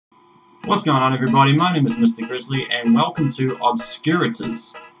What's going on, everybody? My name is Mr. Grizzly and welcome to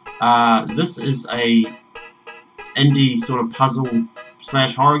OBSCURITAS. This is a indie sort of puzzle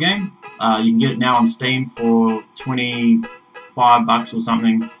slash horror game. You can get it now on Steam for 25 bucks or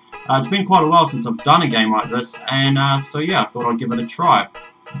something. It's been quite a while since I've done a game like this, and so yeah, I thought I'd give it a try.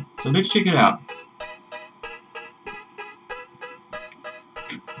 So let's check it out.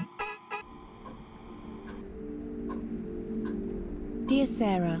 Dear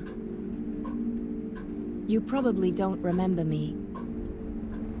Sarah, you probably don't remember me.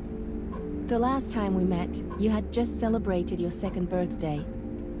 The last time we met, you had just celebrated your second birthday.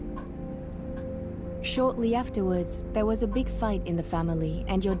 Shortly afterwards, there was a big fight in the family,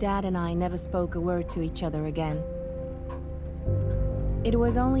 and your dad and I never spoke a word to each other again. It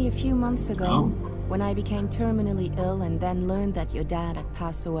was only a few months ago, when I became terminally ill and then learned that your dad had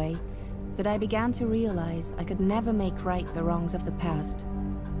passed away, that I began to realize I could never make right the wrongs of the past.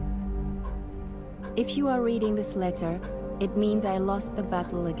 If you are reading this letter, it means I lost the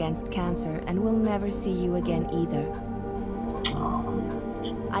battle against cancer and will never see you again either.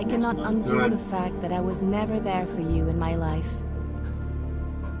 I cannot undo the fact that I was never there for you in my life.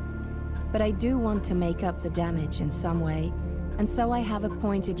 But I do want to make up the damage in some way, and so I have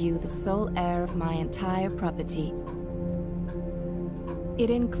appointed you the sole heir of my entire property. It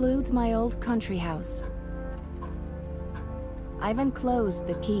includes my old country house. I've enclosed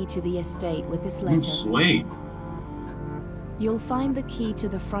the key to the estate with this letter. Sweet. You'll find the key to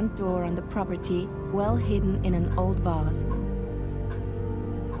the front door on the property well hidden in an old vase.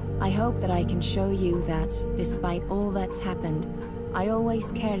 I hope that I can show you that, despite all that's happened, I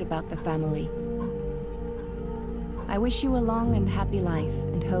always cared about the family. I wish you a long and happy life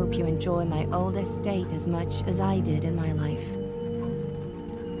and hope you enjoy my old estate as much as I did in my life.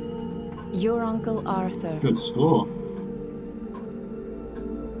 Your Uncle Arthur. Good score.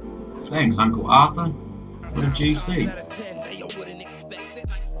 Thanks, Uncle Arthur. What a GC.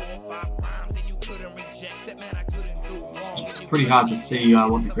 It's pretty hard to see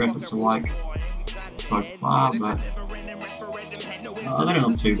what the graphics are like so far, but they don't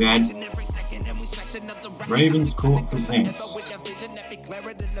look too bad. Raven's Court presents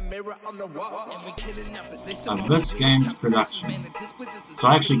a Viz Games production. So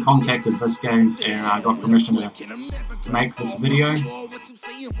I actually contacted Viz Games and I got permission to make this video.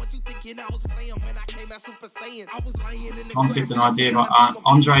 Concept and idea by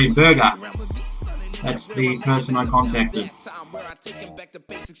Andre Berger. That's the person I contacted.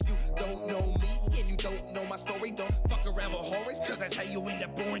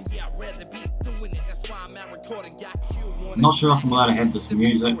 Not sure if I'm allowed to have this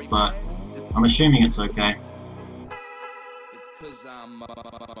music, but I'm assuming it's okay.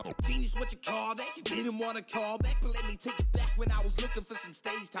 Genius, what you call that? You didn't want to call back, but let me take it back. When I was looking for some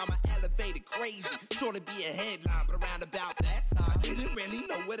stage time, I elevated crazy. Sure to be a headline, but around about that time, I didn't really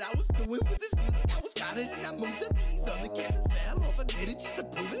know what I was doing with this music. I was got it and I moved to these other cats and fell off. I did it just to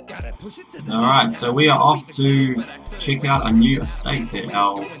prove it. Gotta push it to the Alright, so we are off to check out a new estate that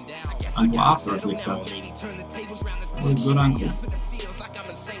our Uncle Arthur has left us. What a good uncle.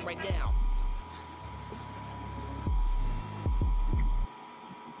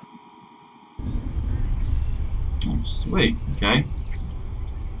 Oh, sweet, okay.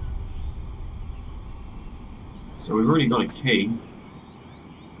 So we've already got a key.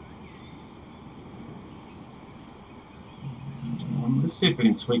 Let's see if we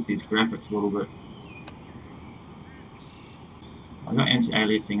can tweak these graphics a little bit. I've got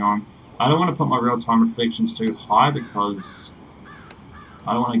anti-aliasing on. I don't want to put my real-time reflections too high because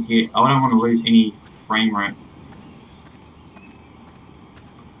I don't want to lose any frame rate.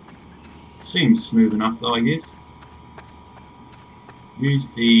 Seems smooth enough though, I guess. Use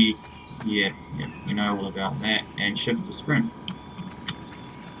the we know all about that, and shift to sprint.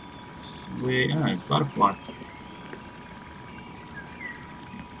 Butterfly.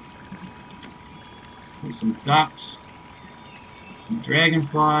 There's some ducks, some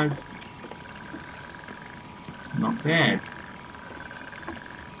dragonflies. Not bad.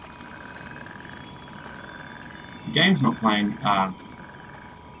 The game's not playing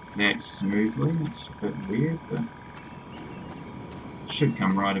that smoothly. It's a bit weird, but it should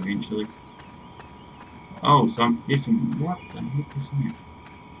come right eventually. Oh, so I'm guessing, what the heck is that?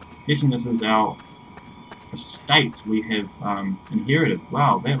 I'm guessing this is our estate we have inherited.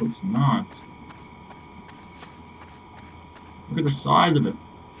 Wow, that looks nice. Look at the size of it.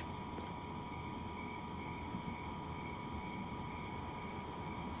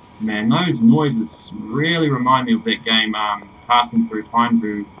 Man, those noises really remind me of that game, passing through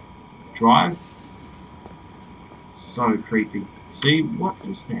Pineview Drive. So creepy. See, what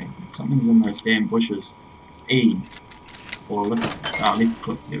is that? Something's in those damn bushes. E. Or left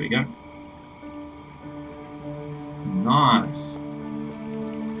click. There we go. Nice.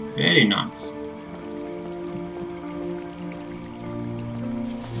 Very nice.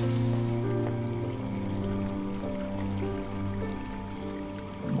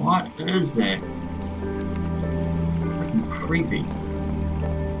 What is that? It's freaking creepy.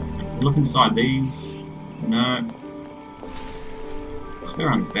 Look inside these. No. Let's go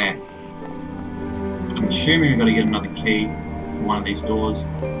around the back. I'm assuming we've got to get another key for one of these doors.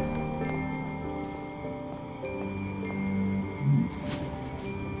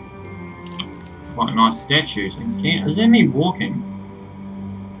 Quite a nice statue. So is that me walking?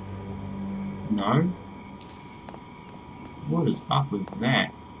 No. What is up with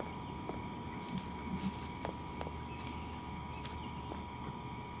that?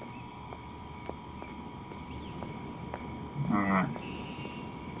 Alright.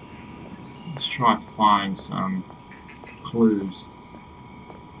 Let's try to find some clues.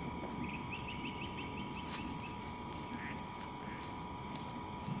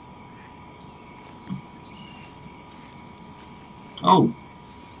 Oh!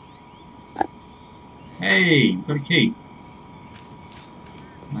 Hey! Got a key.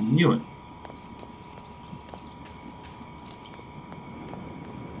 I knew it.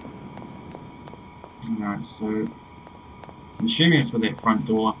 Alright, so I'm assuming it's for that front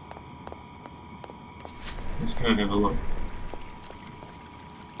door. Let's go have a look.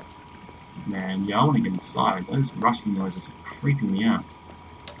 Man, yeah, I want to get inside. Those rustling noises are creeping me out.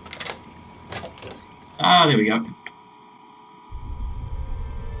 Ah, there we go.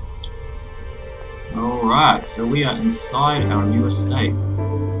 Alright, so we are inside our new estate.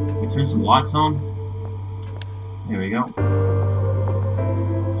 We turn some lights on. There we go.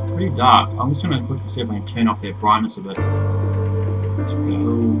 It's pretty dark. I'm just going to quickly see if I can turn up that brightness a bit. Let's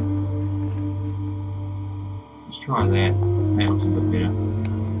go. Let's try that. That looks a bit better.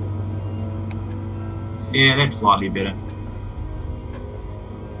 Yeah, that's slightly better.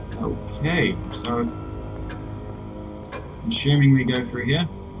 Okay, so I'm assuming we go through here.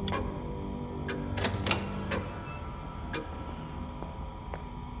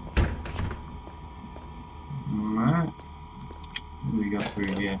 Alright. What do we got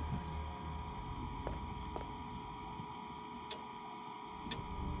through here?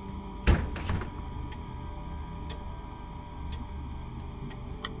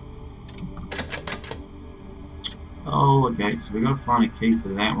 Oh, okay, so we got to find a key for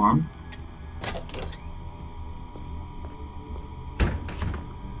that one.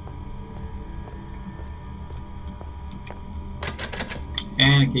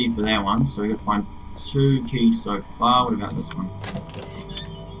 And a key for that one, so we got to find 2 keys so far. What about this one?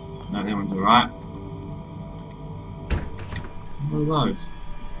 No, that one's alright. What are those?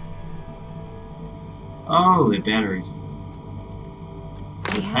 Oh, they're batteries.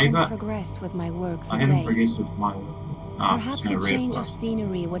 I haven't progressed with my work for I haven't days. progressed with my work. Oh, I'm Perhaps just going a to read it change for of us.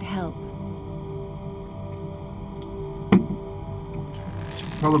 scenery would help.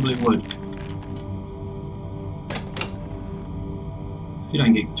 Probably would. If you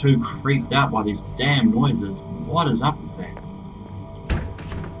don't get too creeped out by these damn noises, what is up with that?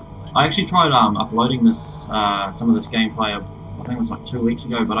 I actually tried uploading this, some of this gameplay, I think it was like 2 weeks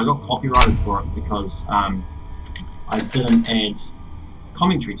ago, but I got copyrighted for it because I didn't add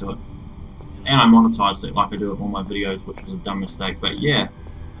commentary to it. And I monetized it like I do with all my videos, which was a dumb mistake. But yeah,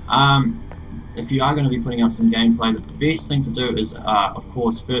 if you are going to be putting up some gameplay, the best thing to do is, of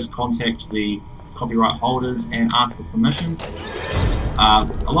course, first contact the copyright holders and ask for permission.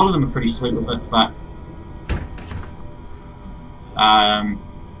 A lot of them are pretty sweet with it, but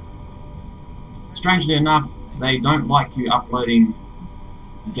strangely enough, they don't like you uploading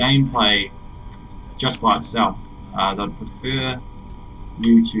gameplay just by itself. They'd prefer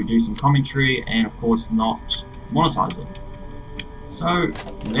you to do some commentary and, of course, not monetize it. So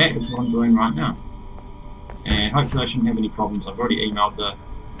that is what I'm doing right now, and hopefully I shouldn't have any problems. I've already emailed the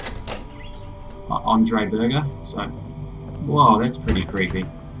Andre Burger, so whoa, that's pretty creepy.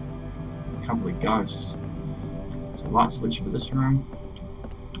 A couple of ghosts. So light switch for this room.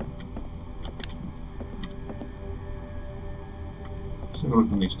 So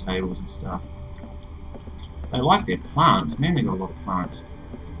look on these tables and stuff. They like their plants. Man, they got a lot of plants.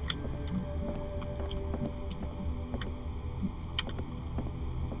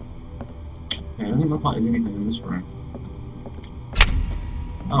 Okay, it doesn't look like there's anything in this room.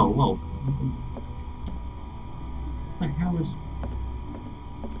 Oh, whoa. What the hell is...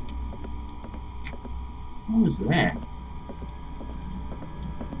 What was that?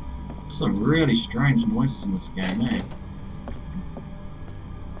 Some really strange noises in this game, eh?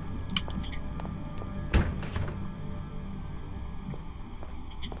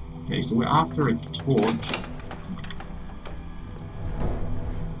 Okay, so we're after a torch.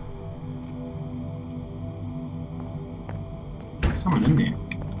 There's someone in there.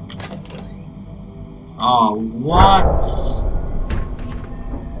 Oh, what?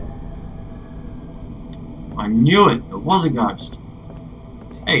 I knew it! It was a ghost.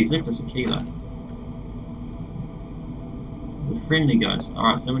 Hey, he's left us a key though. The friendly ghost.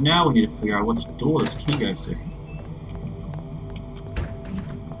 Alright, so now we need to figure out which door this key goes to.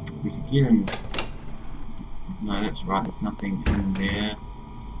 We could get in... No, that's right, there's nothing in there.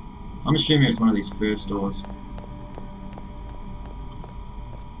 I'm assuming it's one of these first doors.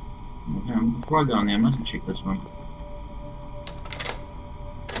 Okay, before I go in there, I must check this one.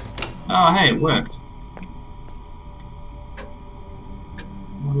 Oh, hey, it worked.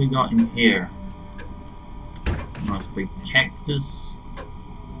 What do we got in here? Nice big cactus.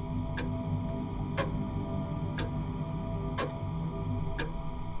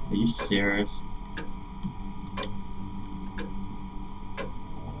 Are you serious?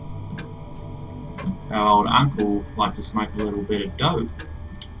 Our old uncle liked to smoke a little bit of dope.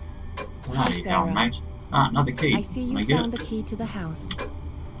 Bloody hell, mate. Ah, another key. I see you found the key to the house.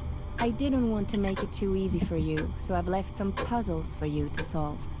 I didn't want to make it too easy for you, so I've left some puzzles for you to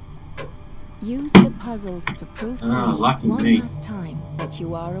solve. Use the puzzles to prove to me one last time that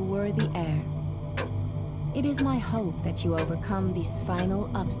you are a worthy heir. It is my hope that you overcome these final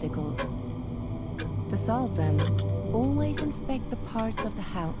obstacles. To solve them, always inspect the parts of the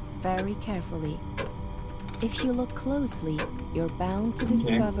house very carefully. If you look closely, you're bound to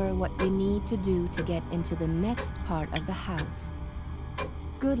discover what you need to do to get into the next part of the house.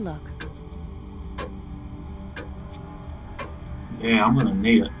 Good luck. Yeah, I'm gonna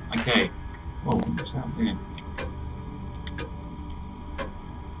need it. Okay. Whoa, what's that there?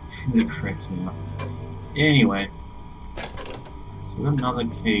 It cracks me up. Anyway. So we got another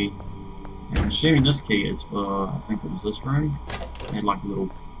key. And I'm assuming this key is for, I think it was this room. It had like a little...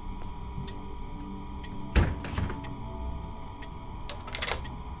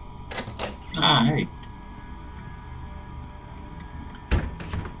 Ah, hey.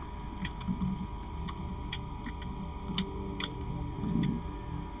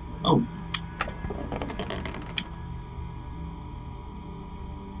 Oh.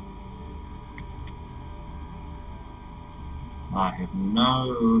 I have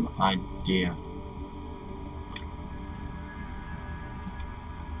no idea.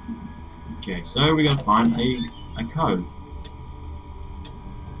 Okay, so we gotta find a code.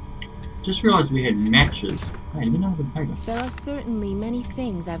 Just realized we had matches. Hey, didn't have a paper. There are certainly many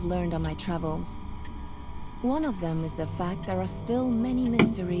things I've learned on my travels. One of them is the fact there are still many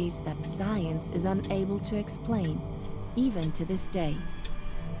mysteries that science is unable to explain, even to this day.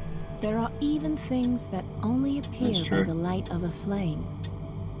 There are even things that only appear by the light of a flame.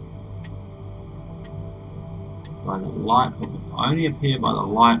 By the light of only appear by the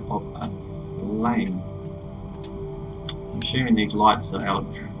light of a flame. I'm assuming these lights are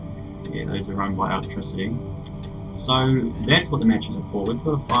yeah, those are run by electricity. So that's what the matches are for. We've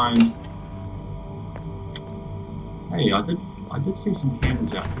got to find. Hey, I did see some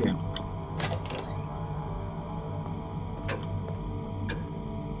candles out here.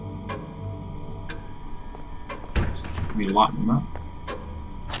 Let me light them up.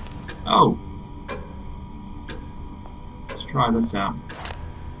 Oh! Let's try this out.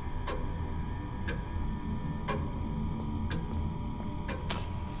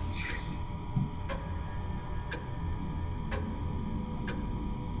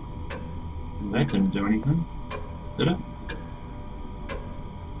 That didn't do anything, did it?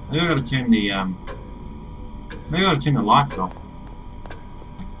 Maybe I gotta turn the maybe I gotta turn the lights off.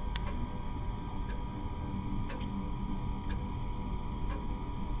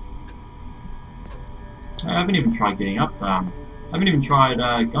 I haven't even tried getting up. I haven't even tried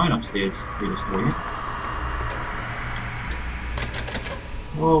going upstairs through the store yet.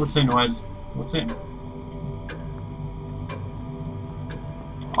 Whoa, what's that noise? What's that?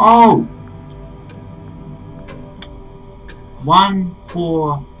 Oh!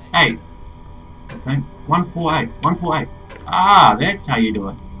 148. I think 148. 148. Ah, that's how you do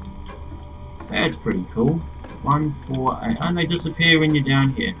it. That's pretty cool. 148. And they disappear when you're down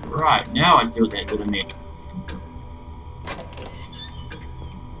here. Right, now I see what that little meant.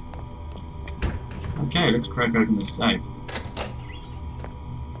 Okay, let's crack open the safe.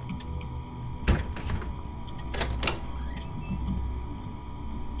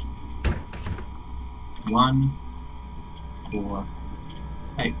 One, 4,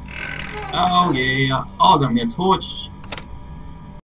 8. Oh yeah. Oh, I got me a torch.